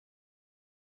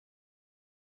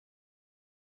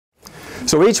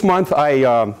So each month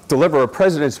I deliver a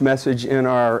president's message in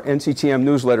our NCTM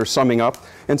newsletter summing up,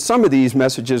 and some of these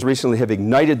messages recently have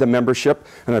ignited the membership,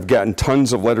 and I've gotten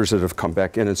tons of letters that have come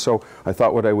back in, and so I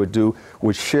thought what I would do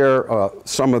was share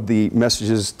some of the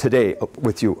messages today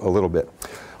with you a little bit.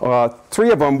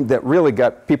 Three of them that really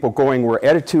got people going were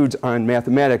attitudes on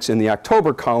mathematics in the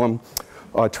October column,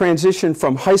 transition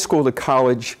from high school to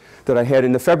college that I had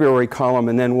in the February column,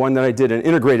 and then one that I did in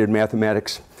integrated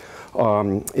mathematics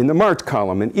in the March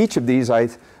column. In each of these, I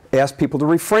asked people to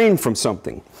refrain from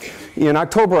something. In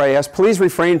October, I asked, please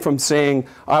refrain from saying,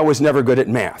 I was never good at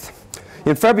math.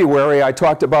 In February, I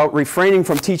talked about refraining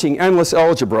from teaching endless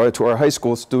algebra to our high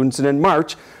school students, and in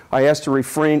March, I asked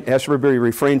everybody to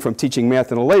refrain from teaching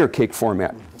math in a layer cake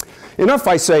format. Enough,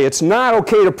 I say, it's not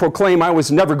okay to proclaim I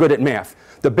was never good at math.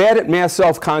 The bad at math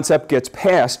self-concept gets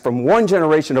passed from one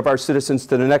generation of our citizens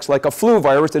to the next like a flu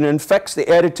virus, and infects the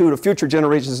attitude of future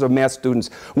generations of math students.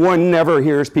 One never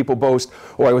hears people boast,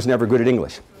 oh, I was never good at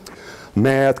English.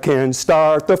 Math can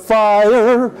start the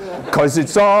fire, 'cause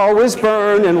it's always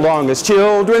burning long as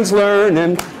children's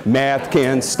learning. Math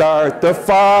can start the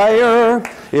fire.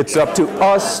 It's up to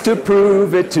us to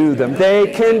prove it to them. They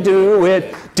can do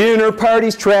it. Dinner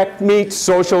parties, track meets,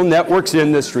 social networks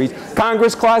in the streets,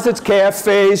 Congress closets,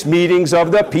 cafes, meetings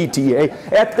of the PTA,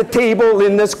 at the table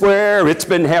in the square, it's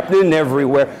been happening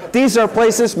everywhere. These are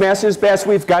places master's best,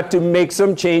 we've got to make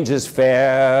some changes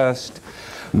fast.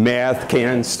 Math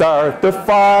can start the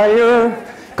fire,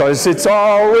 'cause it's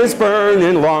always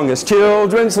burning long as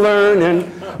children's learning.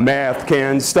 Math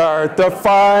can start the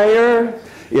fire.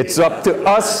 It's up to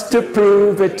us to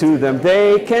prove it to them.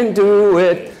 They can do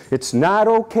it. It's not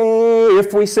okay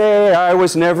if we say I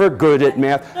was never good at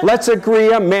math. Let's agree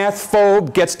a math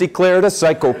phobe gets declared a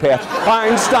psychopath.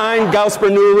 Einstein, Gauss,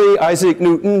 Bernoulli, Isaac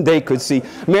Newton, they could see.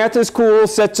 Math is cool,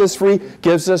 sets us free,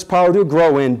 gives us power to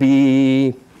grow and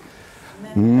be.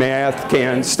 Math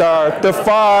can start the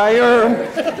fire,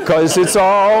 'cause it's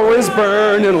always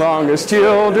burning long as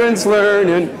children's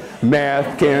learning.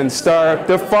 Math can start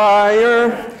the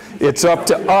fire. It's up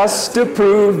to us to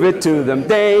prove it to them.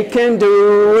 They can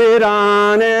do it,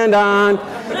 on and on.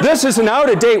 This is an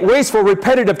out-of-date, wasteful,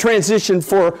 repetitive transition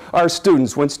for our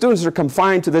students. When students are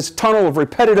confined to this tunnel of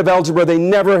repetitive algebra, they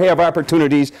never have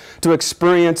opportunities to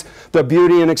experience the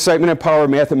beauty and excitement and power of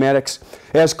mathematics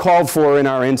as called for in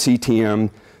our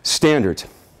NCTM standards.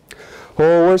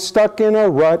 Oh, we're stuck in a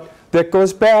rut that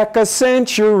goes back a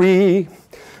century.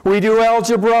 We do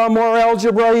algebra, more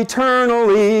algebra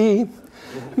eternally.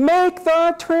 Make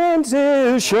the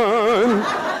transition,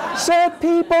 set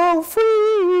people free.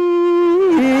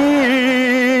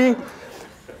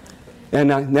 And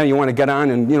now you want to get on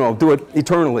and, you know, do it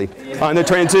eternally. On the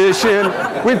transition,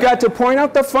 we've got to point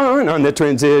out the fun on the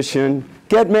transition.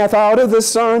 Get math out of the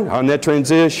sun on the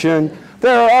transition.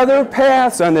 There are other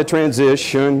paths on the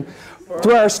transition.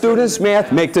 To our students,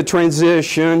 math, make the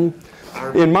transition.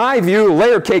 In my view,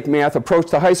 layer cake math approach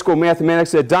to high school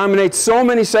mathematics that dominates so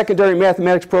many secondary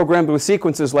mathematics programs with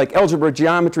sequences like algebra,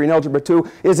 geometry, and algebra 2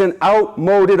 is an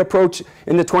outmoded approach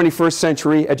in the 21st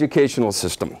century educational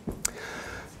system.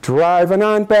 Driving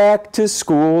on back to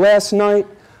school last night,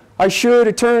 I should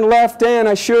have turned left and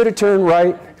I should have turned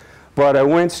right, but I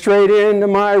went straight into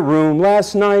my room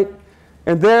last night,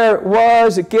 and there it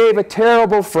was, it gave a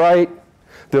terrible fright.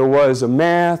 There was a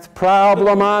math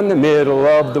problem on the middle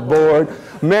of the board.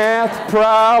 Math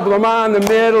problem on the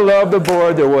middle of the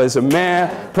board. There was a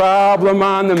math problem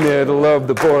on the middle of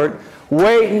the board,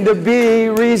 waiting to be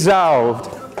resolved.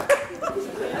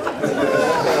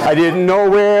 I didn't know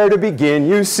where to begin,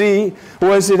 you see.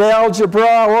 Was it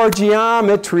algebra or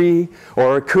geometry?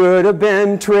 Or it could have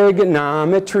been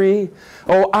trigonometry.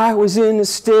 Oh, I was in a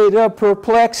state of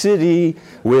perplexity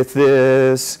with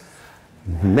this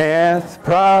math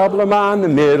problem on the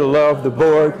middle of the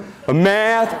board. A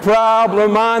math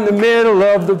problem on the middle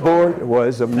of the board. There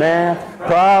was a math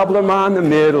problem on the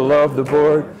middle of the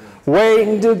board,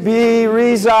 waiting to be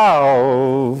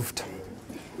resolved.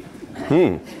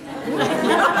 The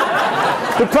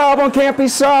problem can't be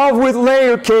solved with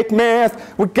layer cake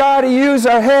math. We gotta use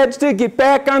our heads to get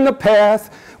back on the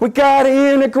path. We gotta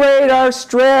integrate our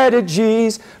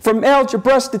strategies from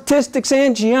algebra, statistics,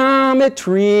 and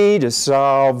geometry to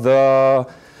solve the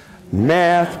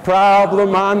math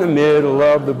problem on the middle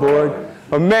of the board.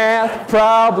 A math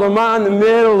problem on the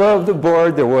middle of the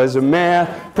board. There was a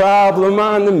math problem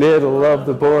on the middle of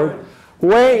the board,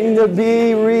 waiting to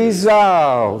be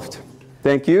resolved.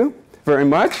 Thank you very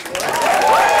much.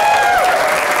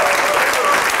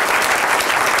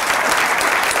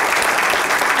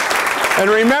 And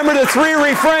remember the three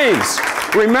refrains.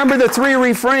 Remember the three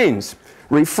refrains.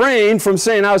 refrain from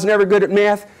saying I was never good at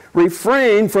math,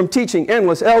 refrain from teaching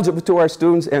endless algebra to our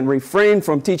students, and refrain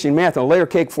from teaching math in a layer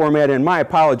cake format. And my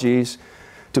apologies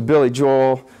to Billy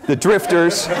Joel, the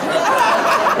Drifters,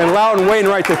 and Loudon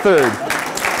Wainwright III.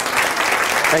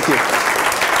 Thank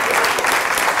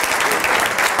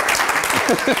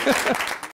you.